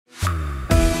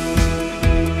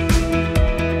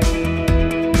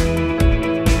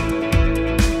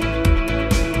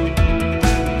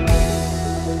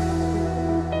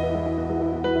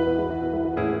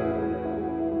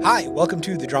Welcome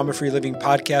to the Drama-Free Living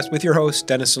Podcast with your hosts,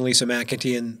 Dennis and Lisa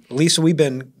McIntee. And Lisa, we've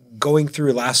been going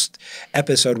through last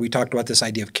episode, we talked about this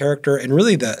idea of character and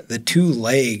really the two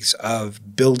legs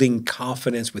of building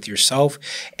confidence with yourself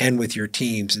and with your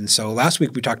teams. And so last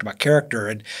week we talked about character,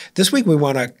 and this week we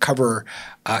want to cover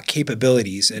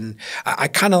capabilities. And I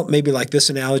kind of maybe like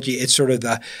this analogy. It's sort of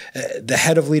the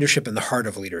head of leadership and the heart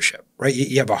of leadership, right?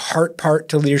 You have a heart part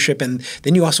to leadership, and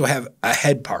then you also have a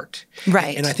head part.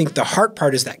 Right. And I think the heart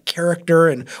part is that character,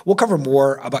 and we'll cover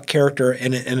more about character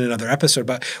in another episode,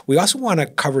 but we also want to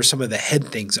cover some of the head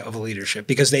things of leadership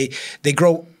because they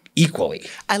grow equally.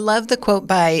 I love the quote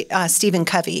by Stephen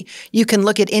Covey. You can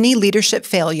look at any leadership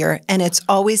failure, and it's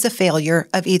always a failure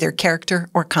of either character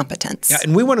or competence. Yeah,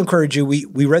 and we want to encourage you.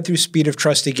 We read through Speed of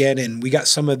Trust again, and we got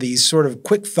some of these sort of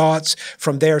quick thoughts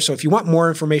from there. So if you want more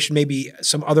information, maybe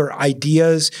some other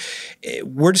ideas,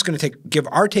 we're just going to give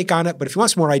our take on it. But if you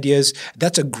want some more ideas,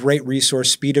 that's a great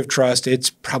resource, Speed of Trust. It's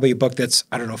probably a book that's,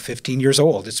 15 years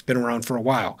old. It's been around for a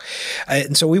while.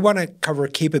 And so we want to cover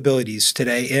capabilities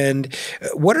today. And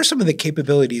what are some of the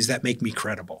capabilities that make me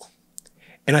credible?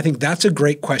 And I think that's a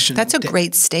great question. That's a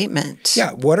great statement.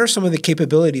 Yeah. What are some of the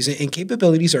capabilities? And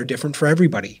capabilities are different for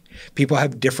everybody. People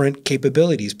have different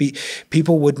capabilities.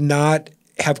 People would not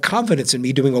have confidence in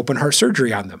me doing open heart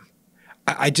surgery on them.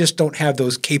 I just don't have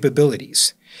those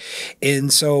capabilities.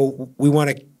 And so we want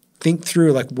to think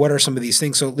through, like, what are some of these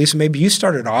things? So, Lisa, maybe you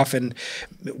started off, and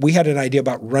we had an idea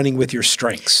about running with your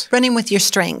strengths. Running with your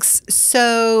strengths.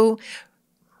 So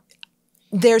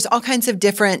there's all kinds of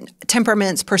different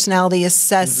temperaments, personality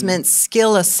assessments,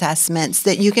 skill assessments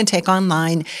that you can take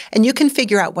online, and you can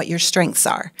figure out what your strengths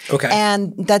are. Okay.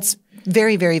 And that's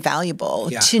very, very valuable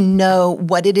to know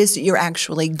what it is that you're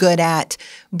actually good at,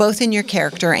 both in your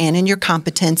character and in your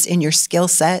competence, in your skill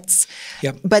sets.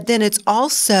 Yep. But then it's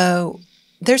also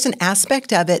there's an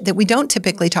aspect of it that we don't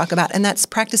typically talk about, and that's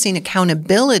practicing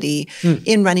accountability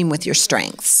in running with your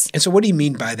strengths. And so what do you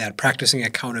mean by that, practicing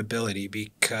accountability?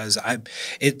 Because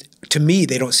to me,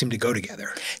 they don't seem to go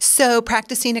together. So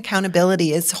practicing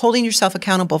accountability is holding yourself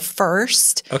accountable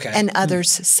first and others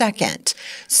second.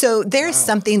 So there's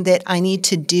something that I need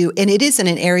to do, and it is in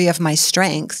an area of my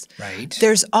strength. Right.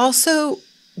 There's also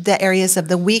the areas of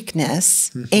the weakness.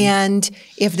 And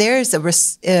if there is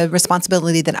a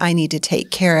responsibility that I need to take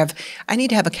care of, I need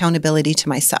to have accountability to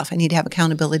myself. I need to have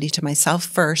accountability to myself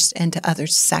first and to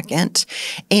others second.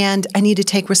 And I need to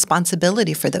take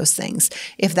responsibility for those things.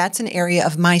 If that's an area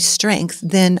of my strength,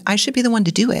 then I should be the one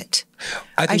to do it.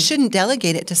 I shouldn't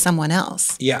delegate it to someone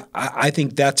else. Yeah, I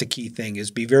think that's a key thing,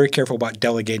 is be very careful about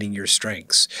delegating your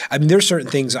strengths. I mean, there's certain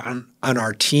things on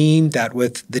our team that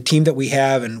with the team that we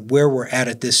have and where we're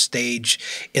at this stage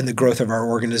in the growth of our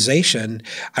organization,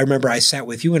 I remember I sat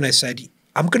with you and I said,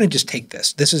 I'm going to just take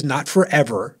this. This is not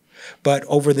forever, but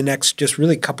over the next just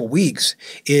really couple weeks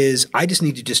I just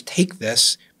need to just take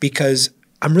this because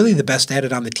I'm really the best at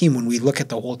it on the team. When we look at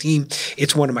the whole team,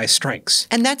 it's one of my strengths.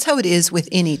 And that's how it is with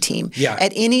any team. Yeah.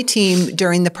 At any team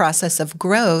during the process of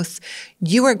growth,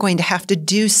 you are going to have to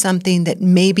do something that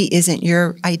maybe isn't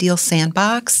your ideal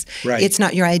sandbox. Right. It's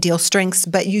not your ideal strengths,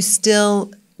 but you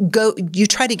still you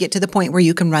try to get to the point where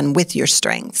you can run with your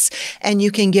strengths and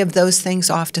you can give those things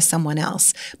off to someone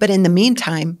else. But in the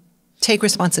meantime, take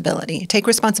responsibility. Take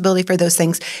responsibility for those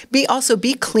things.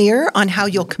 Be clear on how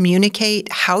you'll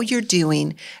communicate how you're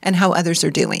doing and how others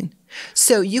are doing.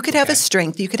 So you could have a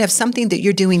strength. You could have something that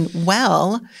you're doing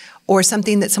well or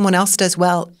something that someone else does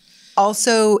well.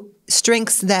 Also,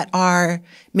 strengths that are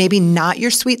maybe not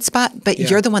your sweet spot, but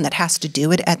you're the one that has to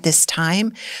do it at this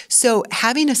time. So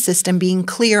having a system, being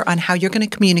clear on how you're going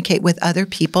to communicate with other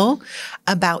people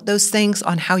about those things,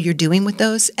 on how you're doing with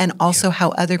those, and also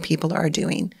how other people are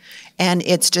doing. And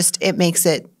it makes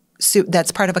it,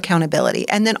 that's part of accountability.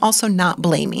 And then also not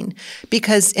blaming,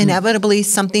 because inevitably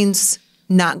something's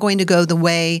not going to go the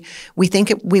way we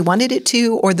think we wanted it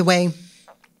to, or the way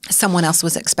someone else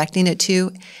was expecting it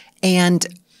to. And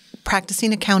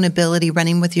practicing accountability,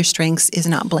 running with your strengths, is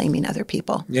not blaming other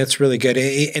people. Yeah, it's really good.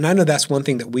 And I know that's one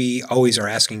thing that we always are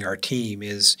asking our team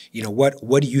is,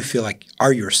 what do you feel like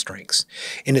are your strengths?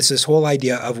 And it's this whole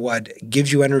idea of what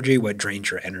gives you energy, what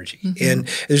drains your energy. And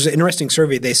there's an interesting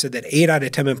survey. They said that 8 out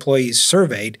of 10 employees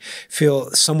surveyed feel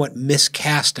somewhat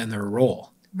miscast in their role.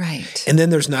 Right. And then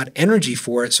there's not energy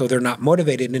for it, so they're not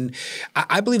motivated. And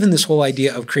I believe in this whole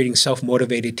idea of creating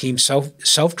self-motivated teams,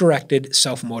 self-directed,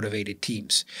 self-motivated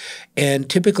teams. And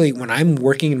typically when I'm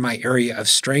working in my area of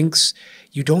strengths,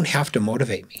 you don't have to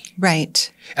motivate me.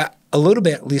 Right. A little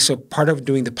bit, Lisa, part of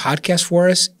doing the podcast for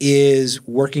us is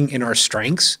working in our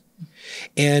strengths.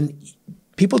 And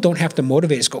people don't have to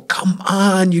motivate us, go, come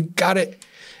on, you got it.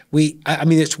 I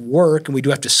mean, it's work and we do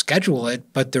have to schedule it,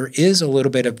 but there is a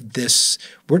little bit of this,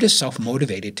 we're just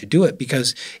self-motivated to do it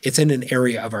because it's in an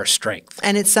area of our strength.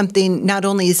 And it's something, not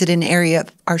only is it an area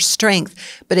of our strength,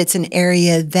 but it's an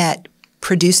area that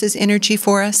produces energy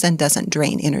for us and doesn't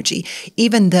drain energy,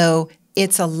 even though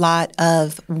it's a lot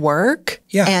of work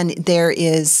and there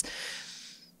is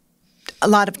a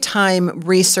lot of time,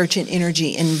 research, and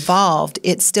energy involved.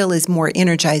 It still is more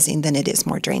energizing than it is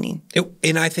more draining.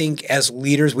 And I think as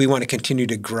leaders, we want to continue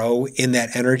to grow in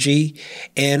that energy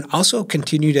and also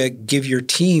continue to give your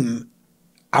team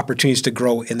opportunities to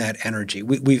grow in that energy.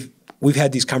 We've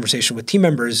had these conversations with team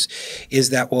members is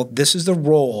that, well, this is the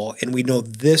role and we know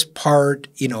this part,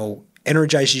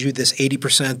 energizes you, this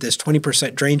 80%, this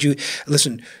 20% drains you.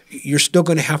 Listen, you're still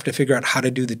going to have to figure out how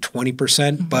to do the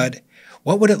 20%, but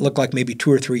what would it look like maybe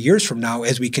 2 or 3 years from now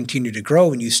as we continue to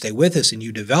grow and you stay with us and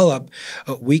you develop?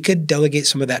 We could delegate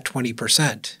some of that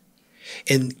 20%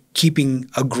 and keeping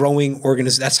a growing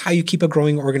organization. That's how you keep a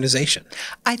growing organization.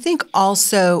 I think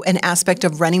also an aspect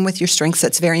of running with your strengths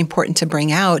that's very important to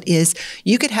bring out is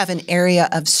you could have an area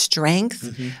of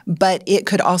strength, but it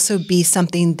could also be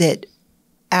something that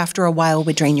after a while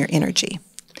would drain your energy.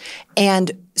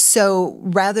 And so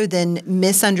rather than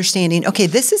misunderstanding, okay,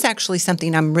 this is actually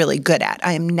something I'm really good at.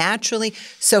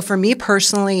 So for me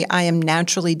personally, I am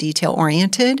naturally detail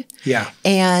oriented. Yeah.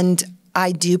 And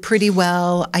I do pretty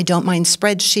well. I don't mind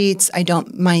spreadsheets. I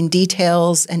don't mind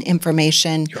details and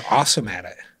information. You're awesome at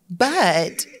it.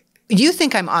 But you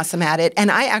think I'm awesome at it, and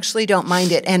I actually don't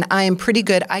mind it, and I am pretty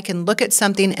good. I can look at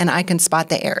something, and I can spot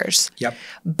the errors. Yep.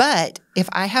 But if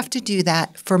I have to do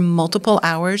that for multiple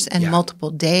hours and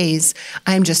multiple days,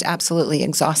 I'm just absolutely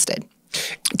exhausted.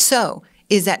 So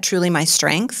is that truly my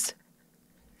strength?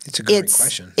 It's a great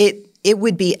question. It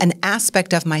would be an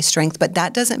aspect of my strength, but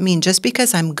that doesn't mean just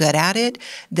because I'm good at it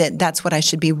that that's what I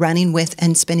should be running with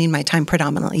and spending my time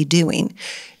predominantly doing.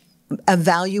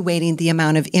 Evaluating the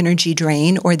amount of energy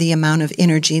drain or the amount of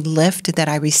energy lift that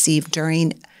I receive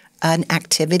during an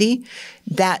activity,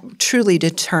 that truly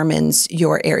determines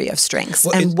your area of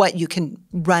strengths and what you can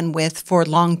run with for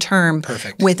long term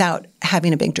without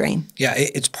having a big drain. Yeah,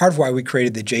 it's part of why we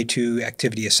created the J2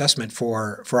 activity assessment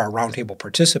for our roundtable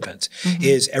participants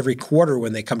is every quarter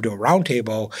when they come to a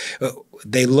roundtable,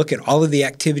 they look at all of the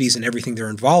activities and everything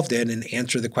they're involved in and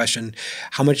answer the question,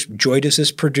 how much joy does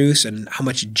this produce and how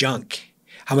much junk?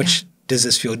 How much does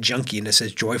this feel junky? And it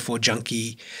says joyful,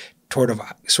 junky,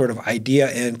 sort of idea,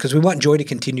 and because we want joy to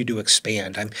continue to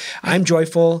expand. I'm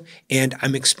joyful and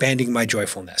I'm expanding my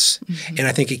joyfulness. And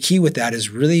I think a key with that is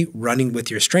really running with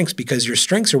your strengths because your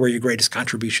strengths are where your greatest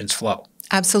contributions flow.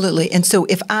 Absolutely. And so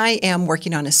if I am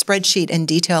working on a spreadsheet and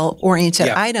detail-oriented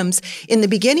items, in the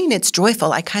beginning it's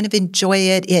joyful. I kind of enjoy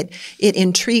it. It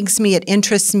intrigues me. It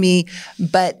interests me.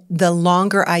 But the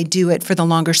longer I do it, for the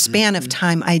longer span of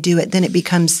time I do it, then it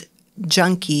becomes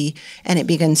junky and it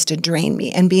begins to drain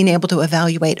me. And being able to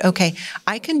evaluate, okay,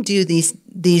 I can do these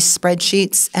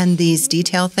spreadsheets and these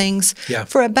detail things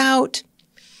for about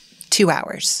 2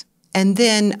 hours. And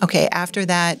then, okay, after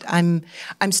that, I'm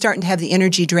starting to have the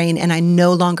energy drain and I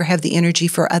no longer have the energy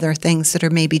for other things that are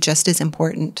maybe just as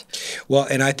important. Well,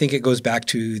 and I think it goes back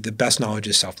to the best knowledge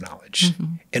is self-knowledge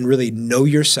and really know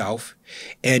yourself.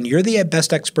 And you're the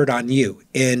best expert on you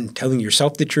in telling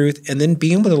yourself the truth and then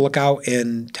being able to look out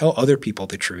and tell other people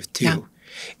the truth too.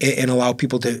 And allow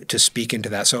people to speak into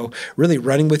that. So really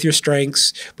running with your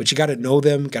strengths, but you got to know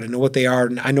them, got to know what they are.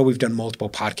 And I know we've done multiple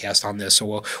podcasts on this,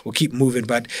 so we'll keep moving.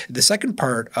 But the second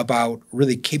part about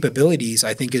really capabilities,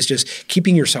 I think, is just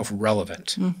keeping yourself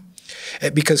relevant.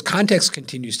 Because context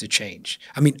continues to change.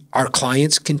 I mean, our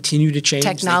clients continue to change.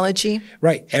 Technology.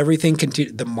 Right. Everything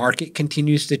the market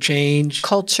continues to change.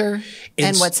 Culture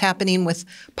and what's happening with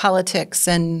politics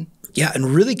and yeah,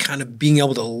 and really kind of being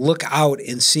able to look out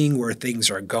and seeing where things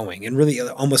are going and really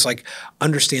almost like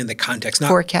understand the context.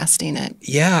 Forecasting it.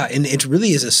 Yeah, and it really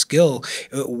is a skill.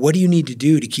 What do you need to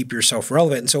do to keep yourself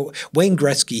relevant? And so Wayne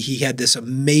Gretzky, he had this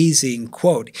amazing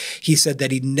quote. He said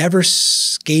that he never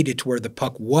skated to where the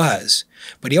puck was,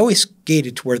 but he always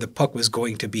skated to where the puck was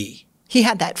going to be. He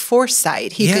had that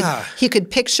foresight. He could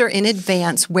picture in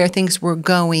advance where things were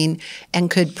going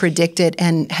and could predict it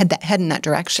and head in that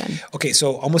direction. Okay,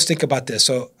 so almost think about this.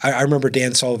 So I remember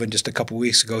Dan Sullivan just a couple of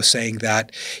weeks ago saying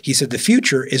that he said the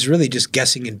future is really just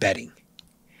guessing and betting.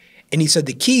 And he said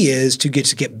the key is to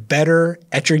get better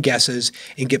at your guesses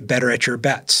and get better at your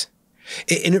bets.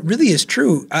 And it really is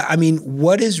true. I mean,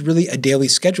 what is really a daily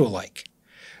schedule like?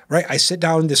 Right? I sit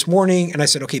down this morning and I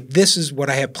said, okay, this is what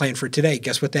I have planned for today.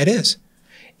 Guess what that is?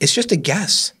 It's just a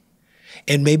guess.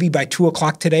 And maybe by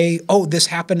 2:00 today, oh, this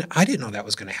happened. I didn't know that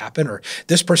was going to happen. Or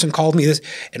this person called me this.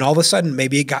 And all of a sudden,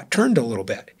 maybe it got turned a little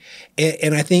bit.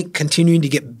 And I think continuing to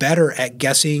get better at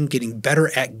guessing, getting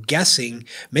better at guessing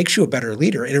makes you a better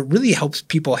leader. And it really helps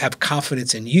people have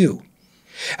confidence in you.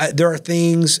 There are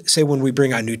things, say when we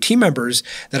bring on new team members,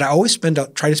 that I always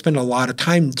try to spend a lot of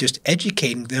time just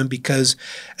educating them because,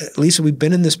 Lisa, we've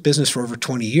been in this business for over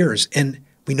 20 years and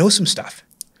we know some stuff.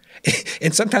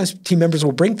 And sometimes team members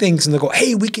will bring things and they'll go,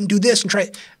 hey, we can do this and try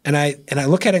it. And I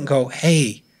look at it and go,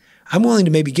 hey, I'm willing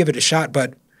to maybe give it a shot,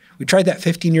 but we tried that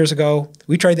 15 years ago.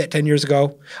 We tried that 10 years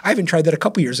ago. I even tried that a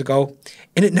couple years ago,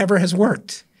 and it never has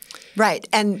worked. Right.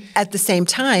 And at the same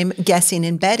time, guessing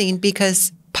and betting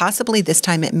because possibly this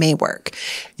time it may work.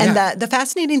 And the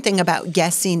fascinating thing about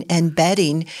guessing and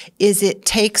betting is it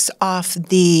takes off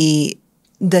the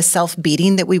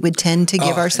self-beating that we would tend to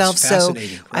give ourselves. So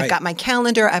I've got my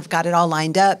calendar, I've got it all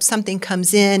lined up, something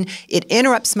comes in, it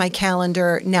interrupts my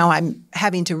calendar, now I'm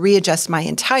having to readjust my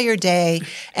entire day,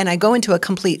 and I go into a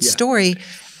complete story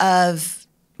of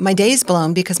my day's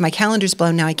blown because my calendar's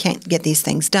blown, now I can't get these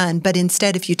things done. But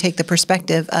instead, if you take the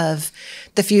perspective of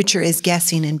the future is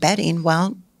guessing and betting,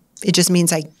 well, it just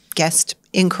means I guessed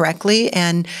incorrectly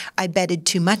and I betted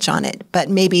too much on it. But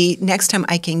maybe next time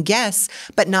I can guess,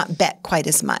 but not bet quite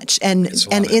as much. And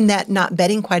in that not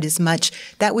betting quite as much,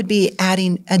 that would be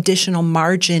adding additional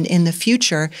margin in the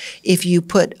future if you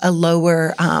put a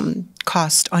lower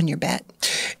cost on your bet.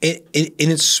 And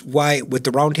it's why with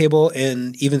the roundtable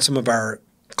and even some of our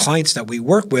clients that we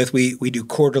work with, we do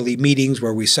quarterly meetings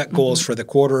where we set goals for the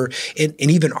quarter, and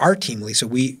even our team, Lisa,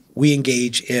 we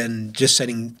engage in just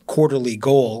setting quarterly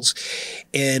goals.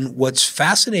 And what's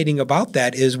fascinating about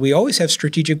that is we always have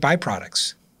strategic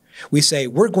byproducts. We say,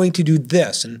 we're going to do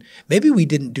this, and maybe we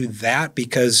didn't do that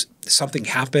because something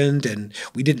happened and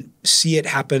we didn't see it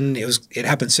happen. It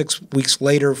happened 6 weeks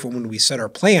later from when we set our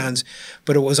plans,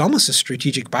 but it was almost a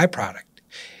strategic byproduct.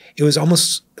 It was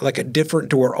almost like a different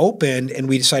door opened and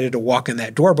we decided to walk in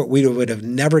that door, but we would have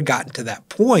never gotten to that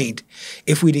point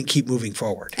if we didn't keep moving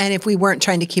forward. And if we weren't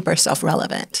trying to keep ourselves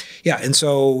relevant. Yeah. And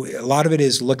so a lot of it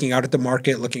is looking out at the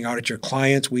market, looking out at your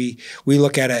clients. We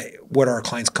look at what are our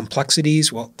clients'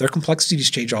 complexities? Well, their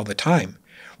complexities change all the time.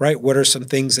 Right? What are some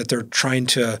things that they're trying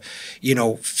to,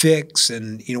 fix,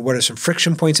 and what are some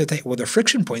friction points that their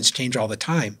friction points change all the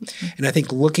time. And I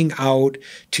think looking out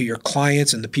to your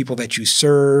clients and the people that you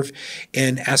serve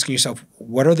and asking yourself,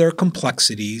 what are their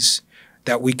complexities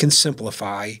that we can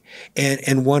simplify,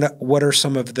 and what are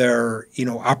some of their,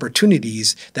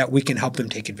 opportunities that we can help them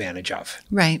take advantage of.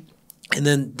 Right. And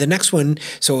then the next one,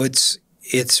 so it's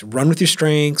run with your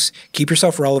strengths, keep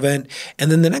yourself relevant. And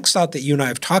then the next thought that you and I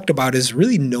have talked about is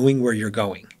really knowing where you're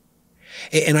going.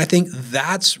 And I think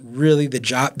that's really the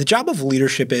job. The job of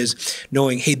leadership is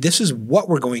knowing, hey, this is what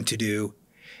we're going to do,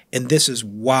 and this is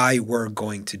why we're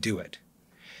going to do it.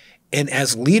 And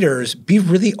as leaders, be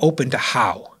really open to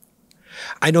how.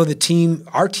 I know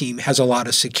our team has a lot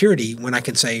of security when I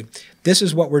can say, this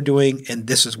is what we're doing, and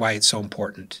this is why it's so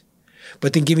important.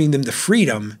 But then giving them the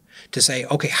freedom to say,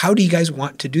 okay, how do you guys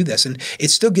want to do this? And it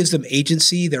still gives them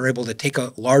agency. They're able to take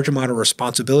a large amount of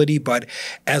responsibility. But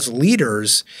as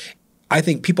leaders, I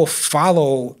think people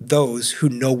follow those who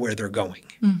know where they're going.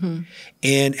 Mm-hmm.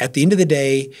 And at the end of the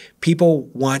day, people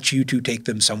want you to take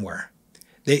them somewhere.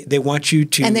 They want you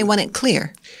to – and they want it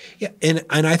clear. Yeah. And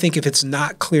I think if it's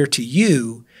not clear to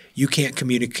you, you can't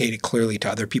communicate it clearly to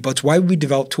other people. It's why we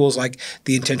develop tools like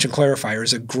the Intention Clarifier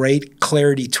is a great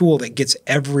clarity tool that gets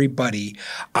everybody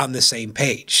on the same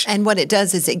page. And what it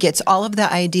does is it gets all of the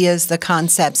ideas, the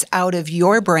concepts out of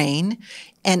your brain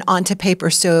and onto paper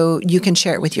so you can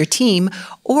share it with your team,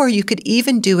 or you could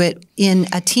even do it in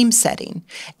a team setting.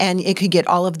 And it could get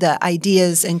all of the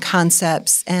ideas and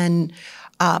concepts and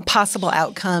possible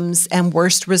outcomes and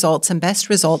worst results and best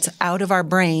results out of our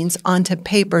brains onto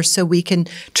paper so we can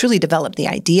truly develop the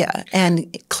idea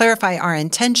and clarify our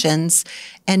intentions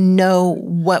and know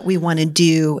what we want to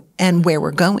do and where we're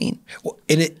going. Well,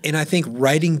 and I think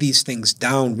writing these things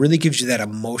down really gives you that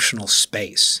emotional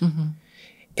space. Mm-hmm.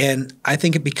 And I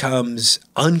think it becomes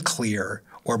unclear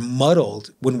or muddled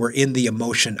when we're in the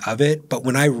emotion of it. But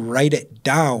when I write it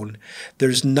down,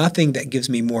 there's nothing that gives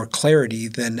me more clarity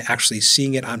than actually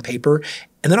seeing it on paper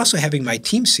and then also having my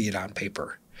team see it on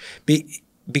paper.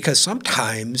 Because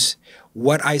sometimes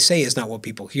what I say is not what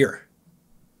people hear.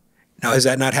 Now, has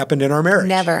that not happened in our marriage?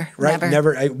 Never. Right?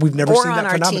 Never. We've never or seen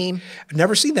that phenomenon. Team. I've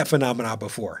never seen that phenomenon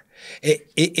before. And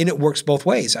it works both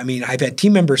ways. I mean, I've had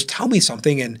team members tell me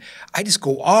something and I just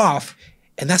go off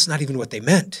and that's not even what they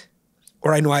meant.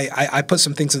 Or I know I put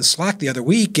some things in Slack the other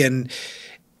week and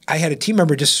I had a team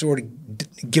member just sort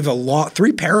of give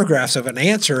 3 paragraphs of an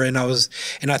answer, and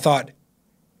I thought,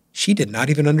 she did not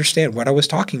even understand what I was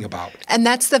talking about. And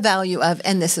that's the value of,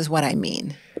 and this is what I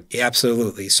mean. Yeah,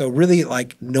 absolutely. So really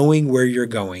like knowing where you're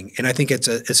going. And I think it's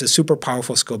a super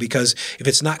powerful skill, because if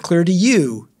it's not clear to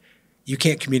you, you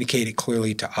can't communicate it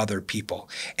clearly to other people.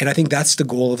 And I think that's the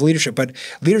goal of leadership. But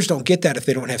leaders don't get that if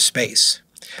they don't have space.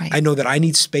 Right. I know that I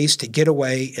need space to get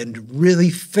away and really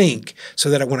think, so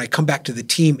that when I come back to the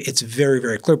team, it's very,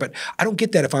 very clear. But I don't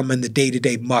get that if I'm in the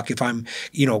day-to-day muck, if I'm,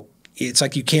 it's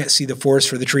like you can't see the forest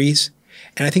for the trees.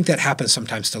 And I think that happens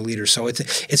sometimes to leaders. So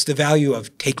it's the value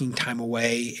of taking time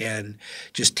away and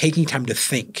just taking time to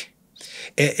think.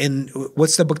 And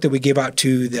what's the book that we gave out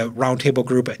to the roundtable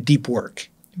group? Deep Work.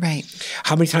 Right.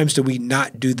 How many times do we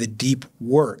not do the deep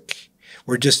work?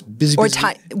 We're just busy.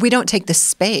 We don't take the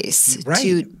space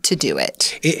to do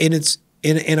it.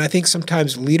 And I think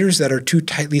sometimes leaders that are too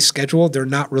tightly scheduled, they're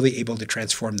not really able to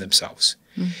transform themselves.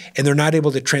 And they're not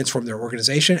able to transform their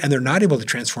organization, and they're not able to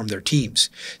transform their teams.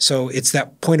 So it's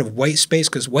that point of white space,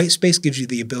 because white space gives you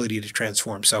the ability to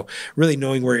transform. So really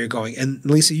knowing where you're going. And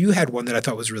Lisa, you had one that I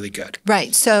thought was really good.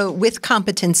 Right. So with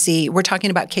competency, we're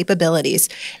talking about capabilities,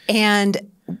 and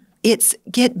it's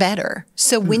get better.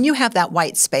 So when you have that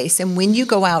white space, and when you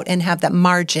go out and have that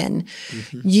margin,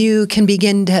 you can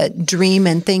begin to dream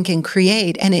and think and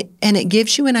create, and it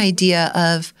gives you an idea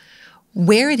of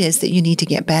where it is that you need to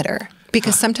get better.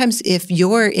 Because sometimes if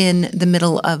you're in the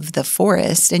middle of the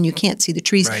forest and you can't see the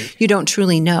trees, you don't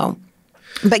truly know.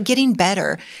 But getting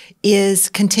better is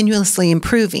continuously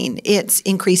improving. It's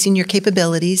increasing your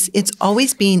capabilities. It's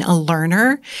always being a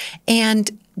learner,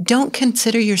 and don't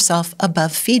consider yourself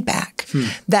above feedback.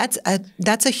 That's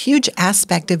a huge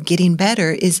aspect of getting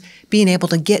better, is being able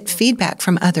to get feedback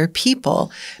from other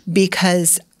people,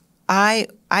 because I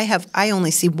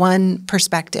only see one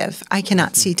perspective. I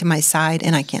cannot see to my side,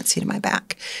 and I can't see to my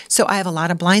back. So I have a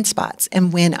lot of blind spots.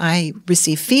 And when I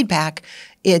receive feedback,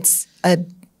 it's a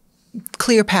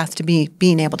clear path to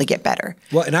being able to get better.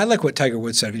 Well, and I like what Tiger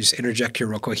Woods said. I'll just interject here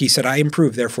real quick. He said, "I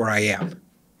improve, therefore I am."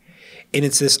 And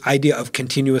it's this idea of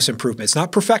continuous improvement. It's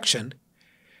not perfection.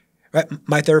 Right?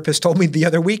 My therapist told me the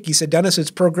other week, he said, "Dennis,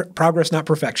 it's progress, not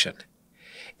perfection."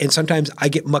 And sometimes I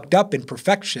get mucked up in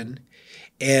perfection,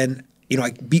 and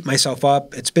I beat myself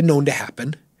up. It's been known to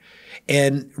happen.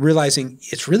 And realizing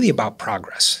it's really about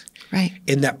progress. Right.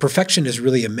 And that perfection is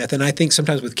really a myth. And I think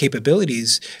sometimes with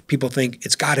capabilities, people think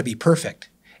it's got to be perfect.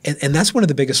 And that's one of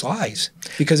the biggest lies,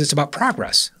 because it's about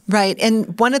progress. Right.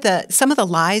 And some of the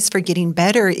lies for getting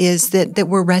better is that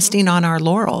we're resting on our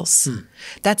laurels.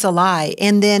 That's a lie.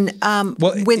 And then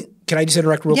can I just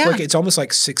interrupt real quick? It's almost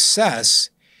like success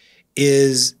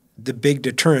is the big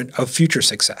deterrent of future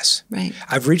success. Right.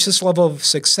 I've reached this level of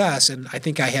success, and I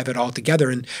think I have it all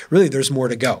together, and really there's more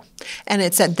to go. And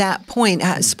it's at that point,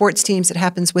 sports teams, it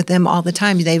happens with them all the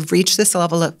time. They've reached this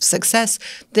level of success.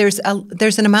 There's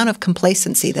an amount of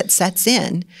complacency that sets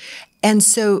in. And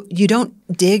so you don't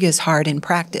dig as hard in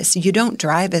practice. You don't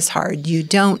drive as hard. You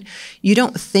don't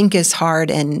think as hard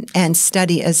and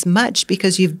study as much,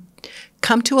 because you've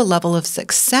come to a level of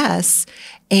success,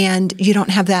 and you don't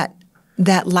have that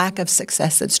lack of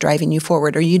success that's driving you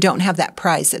forward, or you don't have that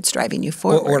prize that's driving you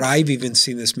forward. Or I've even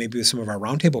seen this maybe with some of our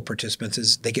roundtable participants,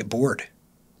 is they get bored.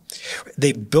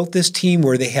 They built this team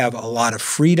where they have a lot of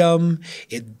freedom.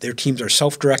 Their teams are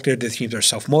self-directed. Their teams are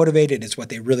self-motivated. It's what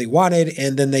they really wanted.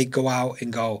 And then they go out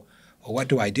and go, well, what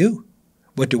do I do?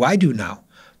 What do I do now?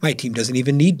 My team doesn't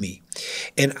even need me.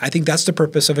 And I think that's the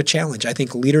purpose of a challenge. I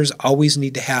think leaders always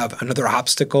need to have another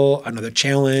obstacle, another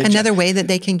challenge. Another way that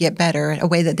they can get better, a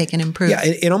way that they can improve. Yeah,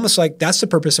 and almost like that's the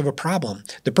purpose of a problem.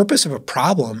 The purpose of a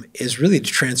problem is really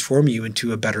to transform you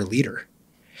into a better leader.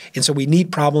 And so we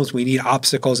need problems, we need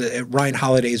obstacles. Ryan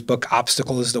Holiday's book,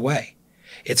 Obstacle is the Way.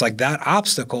 It's like that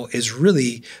obstacle is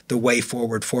really the way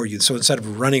forward for you. So instead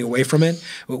of running away from it,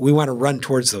 we want to run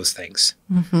towards those things.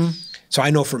 So I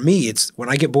know for me, it's when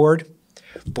I get bored,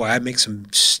 boy, I make some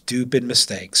stupid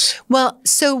mistakes. Well,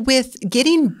 so with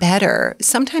getting better,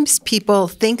 sometimes people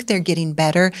think they're getting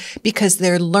better because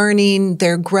they're learning,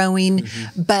 they're growing,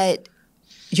 but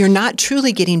you're not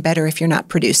truly getting better if you're not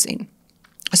producing.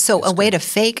 So that's a way to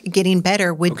fake getting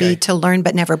better would be to learn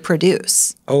but never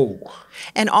produce.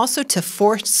 And also to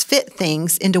force fit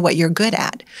things into what you're good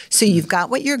at. So you've got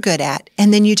what you're good at,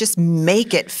 and then you just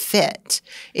make it fit.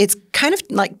 It's kind of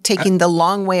like taking the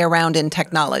long way around in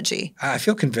technology. I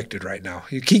feel convicted right now.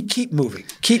 You keep moving.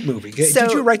 Keep moving. So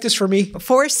did you write this for me?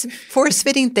 Force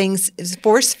fitting things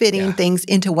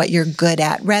into what you're good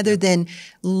at, rather than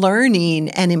learning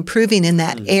and improving in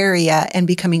that area and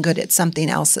becoming good at something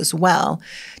else as well.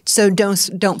 So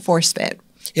don't force fit.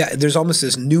 Yeah, there's almost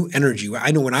this new energy.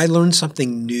 I know when I learn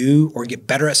something new or get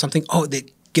better at something,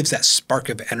 that gives that spark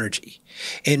of energy.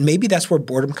 And maybe that's where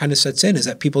boredom kind of sets in, is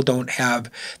that people don't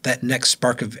have that next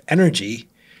spark of energy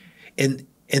and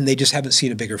they just haven't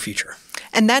seen a bigger future.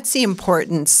 And that's the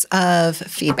importance of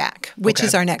feedback, which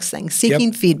is our next thing,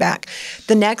 seeking feedback.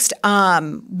 The next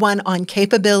one on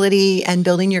capability and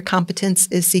building your competence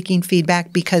is seeking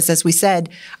feedback because, as we said,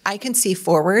 I can see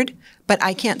forward, but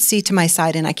I can't see to my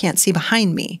side and I can't see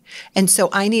behind me. And so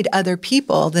I need other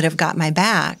people that have got my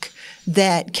back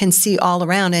that can see all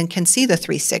around and can see the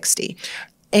 360.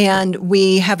 And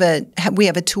we have a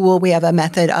tool, we have a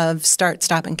method of start,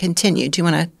 stop, and continue. Do you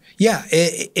want to? Yeah.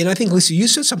 And I think, Lisa, you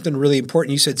said something really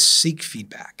important. You said seek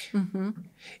feedback. Mm-hmm.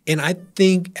 And I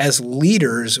think as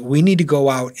leaders, we need to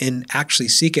go out and actually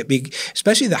seek it,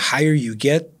 especially the higher you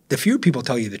get, the fewer people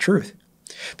tell you the truth.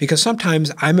 Because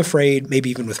sometimes I'm afraid, maybe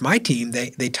even with my team,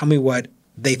 they tell me what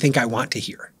they think I want to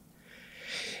hear.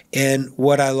 And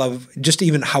what I love, just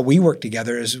even how we work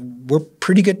together, is we're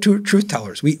pretty good truth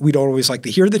tellers. We don't always like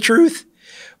to hear the truth,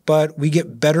 but we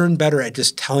get better and better at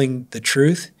just telling the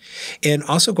truth and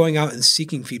also going out and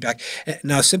seeking feedback.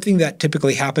 Now, something that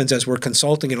typically happens as we're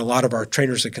consulting, and a lot of our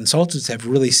trainers and consultants have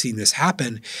really seen this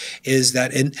happen, is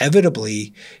that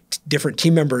inevitably different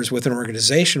team members with an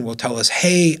organization will tell us,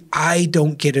 hey, I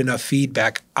don't get enough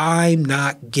feedback. I'm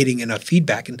not getting enough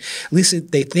feedback. And at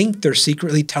least they think they're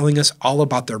secretly telling us all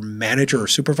about their manager or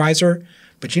supervisor,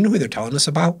 but you know who they're telling us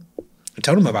about? I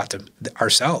tell them about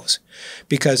ourselves.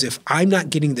 Because if I'm not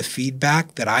getting the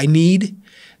feedback that I need,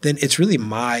 then it's really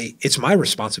my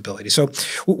responsibility. So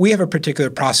we have a particular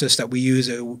process that we use.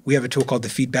 We have a tool called the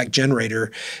feedback generator,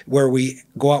 where we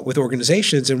go out with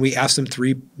organizations and we ask them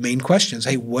three main questions.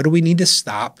 Hey, what do we need to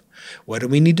stop? What do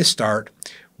we need to start?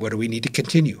 What do we need to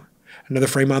continue? Another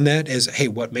frame on that is, hey,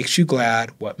 what makes you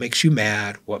glad? What makes you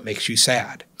mad? What makes you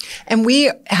sad? And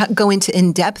we go into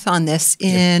in depth on this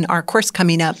in our course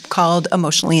coming up called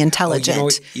Emotionally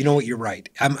Intelligent. You know what? You're right.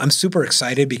 I'm super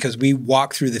excited because we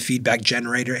walk through the feedback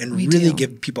generator and really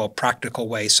give people a practical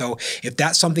way. So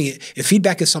if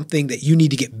feedback is something that you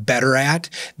need to get better at,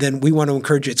 then we want to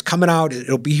encourage you. It's coming out.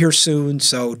 It'll be here soon.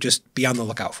 So just be on the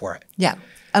lookout for it. Yeah.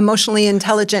 Emotionally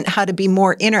Intelligent, how to be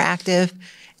more interactive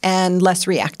and less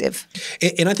reactive.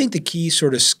 And I think the key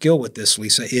sort of skill with this,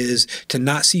 Lisa, is to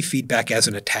not see feedback as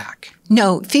an attack.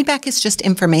 No, feedback is just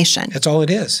information. That's all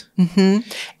it is. Mm-hmm.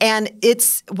 And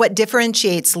it's what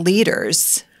differentiates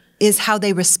leaders is how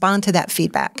they respond to that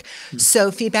feedback. Mm-hmm. So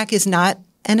feedback is not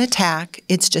an attack.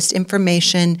 It's just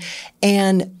information.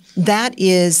 And that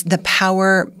is the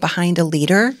power behind a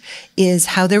leader, is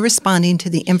how they're responding to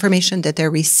the information that they're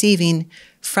receiving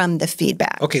from the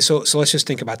feedback. Okay, so let's just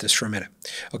think about this for a minute.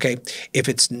 Okay, if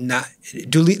it's not,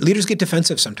 do leaders get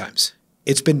defensive sometimes?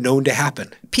 It's been known to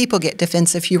happen. People get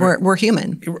defensive. We're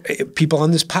human. People on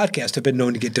this podcast have been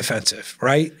known to get defensive,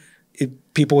 right?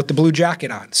 People with the blue jacket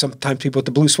on. Sometimes people with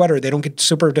the blue sweater, they don't get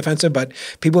super defensive, but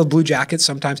people with blue jackets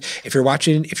sometimes. If you're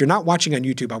not watching on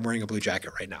YouTube, I'm wearing a blue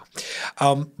jacket right now.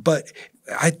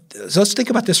 So let's think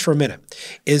about this for a minute.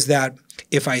 Is that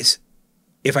if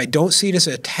I don't see it as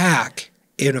an attack,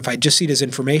 and if I just see it as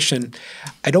information,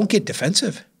 I don't get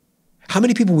defensive. How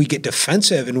many people we get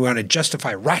defensive and we want to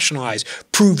justify, rationalize,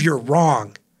 prove you're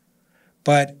wrong,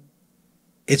 but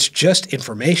it's just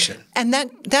information. And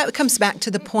that comes back to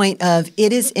the point of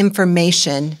it is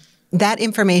information. That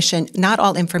information, not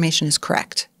all information is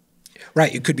correct.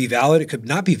 Right. It could be valid. It could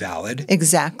not be valid.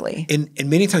 Exactly. And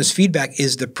many times feedback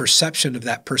is the perception of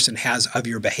that person has of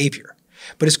your behavior.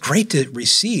 But it's great to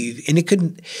receive, and it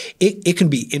can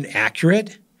be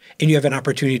inaccurate, and you have an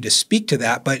opportunity to speak to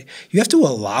that, but you have to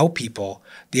allow people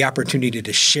the opportunity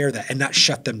to share that and not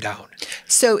shut them down.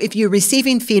 So if you're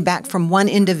receiving feedback from one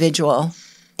individual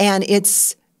and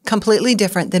it's completely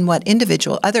different than what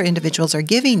other individuals are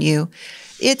giving you,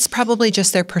 it's probably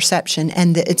just their perception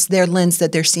and it's their lens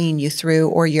that they're seeing you through,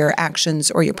 or your actions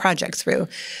or your project through.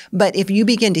 But if you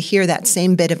begin to hear that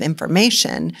same bit of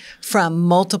information from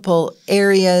multiple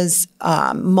areas,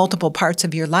 multiple parts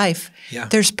of your life,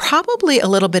 there's probably a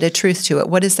little bit of truth to it.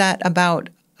 What is that about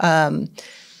a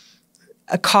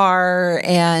car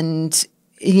and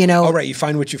Oh, right. You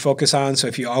find what you focus on. So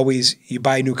if you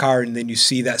buy a new car and then you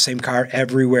see that same car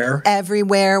everywhere.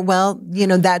 Everywhere. Well,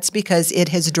 that's because it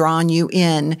has drawn you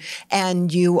in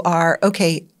and you are,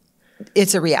 okay,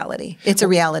 it's a reality. It's a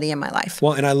reality in my life.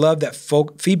 Well, and I love that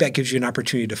feedback gives you an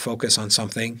opportunity to focus on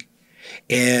something.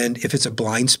 And if it's a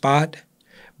blind spot,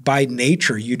 by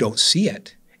nature, you don't see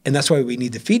it. And that's why we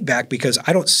need the feedback, because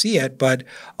I don't see it, but,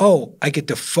 I get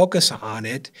to focus on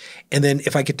it. And then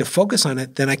if I get to focus on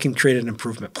it, then I can create an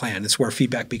improvement plan. It's where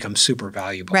feedback becomes super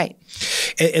valuable. Right.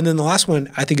 And then the last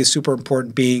one I think is super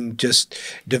important, being just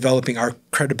developing our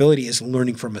credibility, is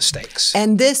learning from mistakes.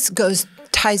 And this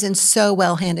ties in so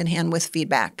well hand in hand with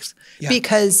feedback,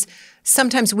 because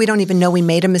sometimes we don't even know we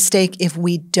made a mistake if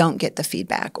we don't get the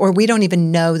feedback, or we don't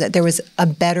even know that there was a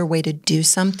better way to do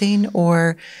something,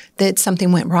 or that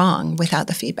something went wrong without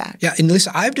the feedback. Yeah. And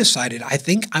Lisa, I've decided I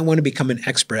think I want to become an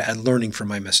expert at learning from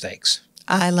my mistakes.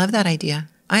 I love that idea.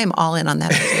 I am all in on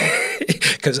that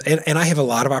idea. And I have a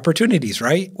lot of opportunities,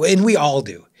 right? And we all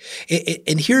do.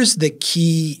 And here's the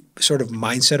key sort of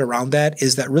mindset around that,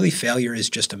 is that really failure is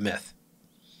just a myth.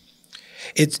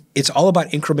 It's all about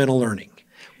incremental learning.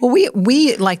 Well,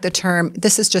 we like the term,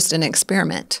 this is just an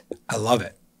experiment. I love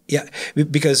it. Yeah,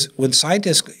 because when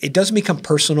scientists, it doesn't become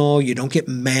personal. You don't get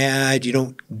mad. You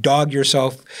don't dog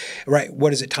yourself, right?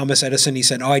 What is it? Thomas Edison, he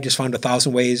said, I just found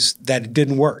 1,000 ways that it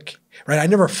didn't work, right? I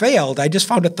never failed. I just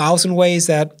found 1,000 ways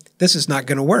that this is not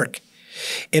going to work.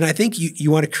 And I think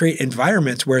you want to create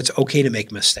environments where it's okay to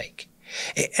make a mistake.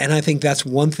 And I think that's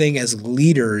one thing as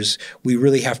leaders we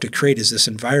really have to create, is this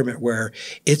environment where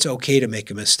it's okay to make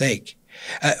a mistake.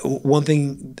 One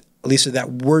thing, Lisa,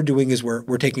 that we're doing is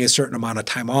we're taking a certain amount of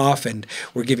time off, and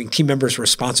we're giving team members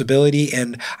responsibility.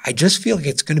 And I just feel like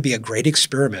it's going to be a great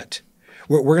experiment.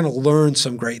 We're going to learn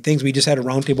some great things. We just had a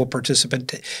roundtable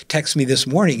participant text me this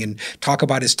morning and talk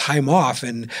about his time off.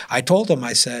 And I told him,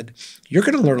 I said, you're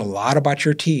going to learn a lot about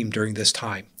your team during this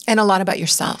time. And a lot about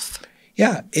yourself.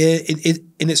 Yeah, and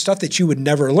it's stuff that you would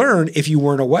never learn if you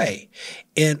weren't away.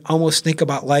 And almost think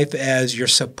about life as you're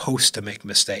supposed to make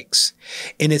mistakes.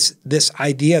 And it's this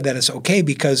idea that it's okay,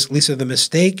 because, Lisa, the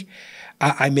mistake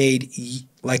I made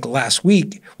like last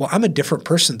week, well, I'm a different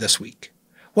person this week.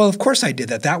 Well, of course I did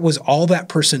that. That was all that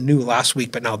person knew last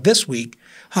week. But now this week,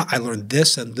 I learned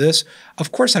this and this.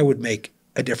 Of course I would make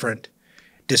a different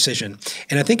decision.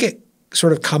 And I think it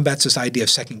sort of combats this idea of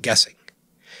second guessing.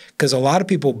 Because a lot of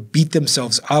people beat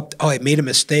themselves up. I made a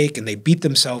mistake, and they beat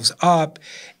themselves up.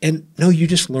 And no, you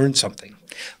just learned something.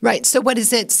 Right. So what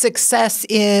is it? Success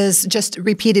is just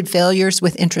repeated failures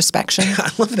with introspection.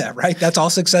 I love that, right? That's all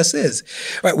success is.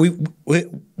 Right. We're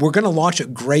going to launch a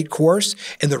great course.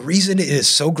 And the reason it is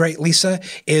so great, Lisa,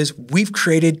 is we've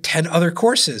created 10 other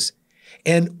courses.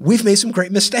 And we've made some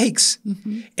great mistakes.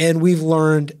 Mm-hmm. And we've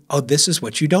learned, this is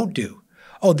what you don't do.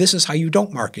 This is how you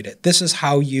don't market it. This is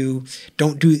how you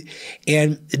don't do it.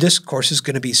 And this course is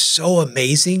going to be so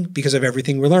amazing because of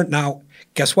everything we learned. Now,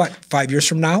 guess what? 5 years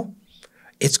from now,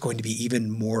 it's going to be even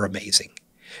more amazing,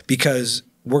 because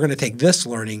we're going to take this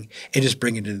learning and just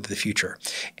bring it into the future.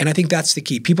 And I think that's the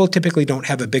key. People typically don't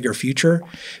have a bigger future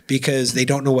because they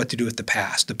don't know what to do with the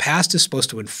past. The past is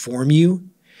supposed to inform you.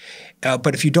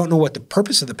 But if you don't know what the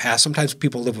purpose of the past, sometimes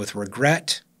people live with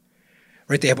regret.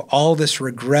 Right? They have all this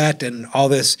regret and all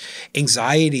this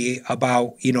anxiety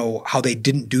about, how they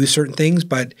didn't do certain things.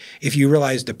 But if you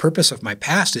realize the purpose of my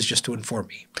past is just to inform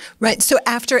me. Right. So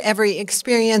after every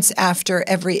experience, after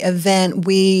every event,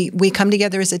 we come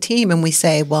together as a team and we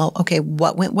say, well, okay,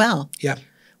 what went well? Yeah.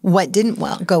 What didn't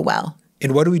go well?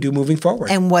 And what do we do moving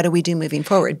forward? And what do we do moving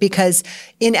forward? Because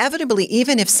inevitably,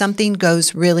 even if something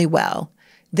goes really well,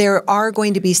 there are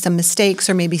going to be some mistakes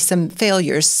or maybe some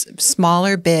failures, small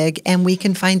or big, and we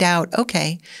can find out,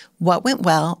 okay, what went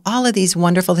well? All of these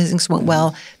wonderful things went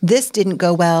well. This didn't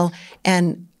go well.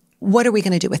 And what are we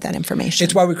going to do with that information?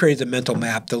 It's why we created the mental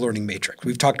map, the learning matrix.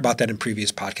 We've talked about that in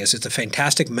previous podcasts. It's a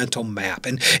fantastic mental map.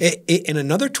 And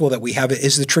another tool that we have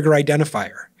is the trigger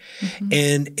identifier. Mm-hmm.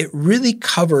 And it really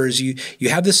covers you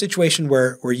have this situation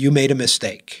where you made a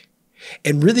mistake.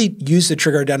 And really use the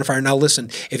trigger identifier. Now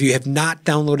listen, if you have not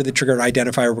downloaded the trigger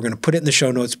identifier, we're going to put it in the show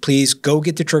notes. Please go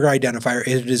get the trigger identifier.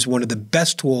 It is one of the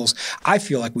best tools I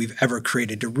feel like we've ever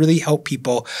created to really help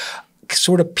people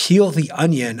sort of peel the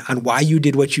onion on why you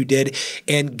did what you did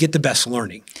and get the best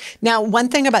learning. Now, one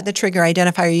thing about the trigger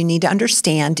identifier you need to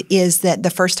understand is that the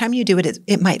first time you do it,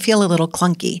 it might feel a little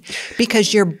clunky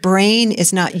because your brain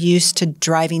is not used to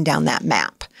driving down that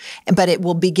map. But it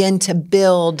will begin to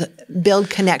build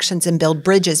connections and build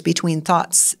bridges between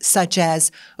thoughts, such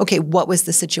as, okay, what was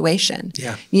the situation?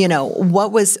 Yeah.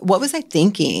 What was I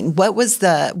thinking? What was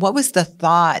the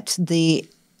thought, the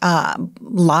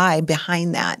lie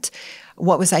behind that?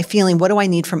 What was I feeling? What do I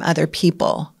need from other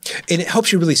people? And it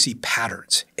helps you really see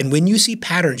patterns. And when you see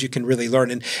patterns, you can really learn.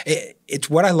 And it's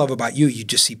what I love about you. You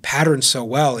just see patterns so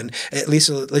well. And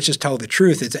Lisa, let's just tell the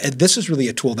truth. This is really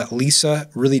a tool that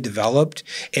Lisa really developed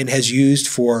and has used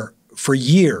for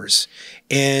years.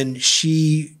 And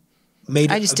she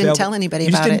made it I just didn't tell anybody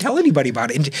You just about didn't it. tell anybody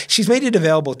about it. And she's made it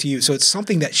available to you. So it's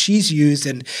something that she's used,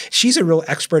 and she's a real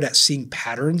expert at seeing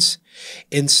patterns.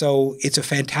 And so it's a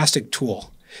fantastic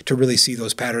tool to really see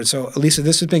those patterns. So Lisa,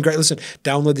 this has been great. Listen,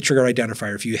 download the Trigger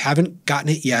Identifier. If you haven't gotten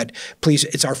it yet, please,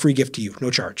 it's our free gift to you,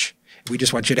 no charge. We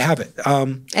just want you to have it.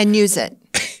 And use it.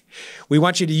 We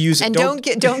want you to use it. And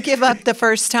don't give up the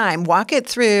first time. Walk it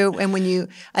through, and when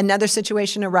another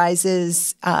situation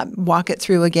arises, walk it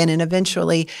through again, and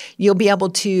eventually you'll be able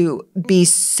to be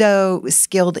so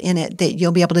skilled in it that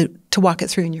you'll be able to walk it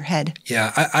through in your head.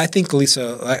 Yeah, I think,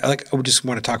 Lisa, I just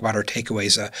want to talk about our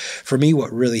takeaways. For me,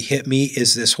 what really hit me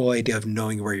is this whole idea of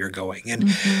knowing where you're going.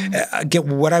 And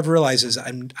again, what I've realized is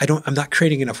I'm not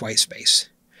creating enough white space.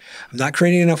 I'm not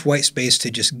creating enough white space to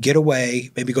just get away,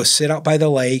 maybe go sit out by the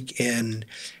lake and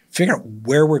figure out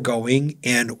where we're going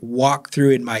and walk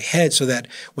through in my head so that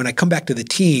when I come back to the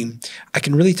team, I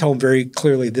can really tell them very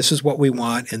clearly, this is what we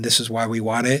want and this is why we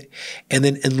want it, and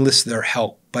then enlist their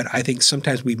help. But I think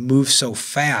sometimes we move so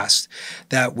fast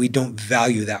that we don't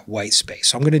value that white space.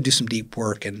 So I'm going to do some deep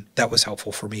work, and that was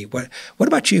helpful for me. What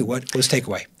about you? What was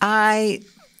takeaway?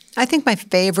 I think my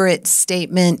favorite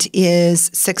statement is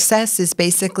success is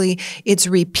basically it's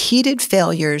repeated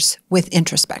failures with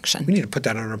introspection. We need to put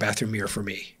that on our bathroom mirror for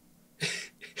me.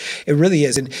 It really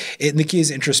is. And the key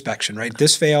is introspection, right?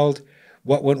 This failed.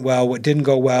 What went well? What didn't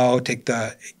go well? Take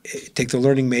the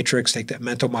learning matrix, take that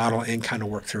mental model, and kind of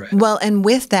work through it. Well, and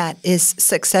with that is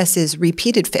success is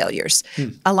repeated failures.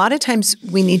 A lot of times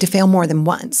we need to fail more than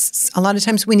once. A lot of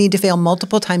times we need to fail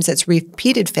multiple times. That's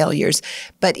repeated failures.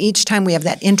 But each time we have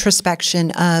that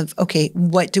introspection of, okay,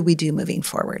 what do we do moving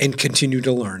forward? And continue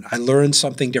to learn. I learned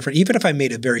something different. Even if I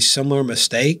made a very similar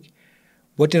mistake,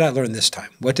 what did I learn this time?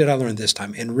 What did I learn this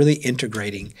time? And really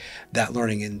integrating that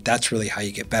learning. And that's really how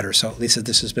you get better. So Lisa,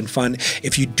 this has been fun.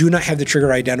 If you do not have the Trigger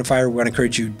Identifier, we want to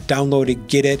encourage you, download it,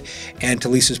 get it. And to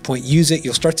Lisa's point, use it.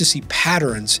 You'll start to see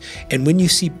patterns. And when you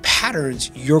see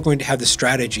patterns, you're going to have the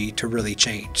strategy to really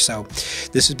change. So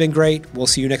this has been great. We'll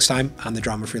see you next time on the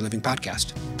Drama Free Living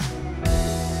Podcast.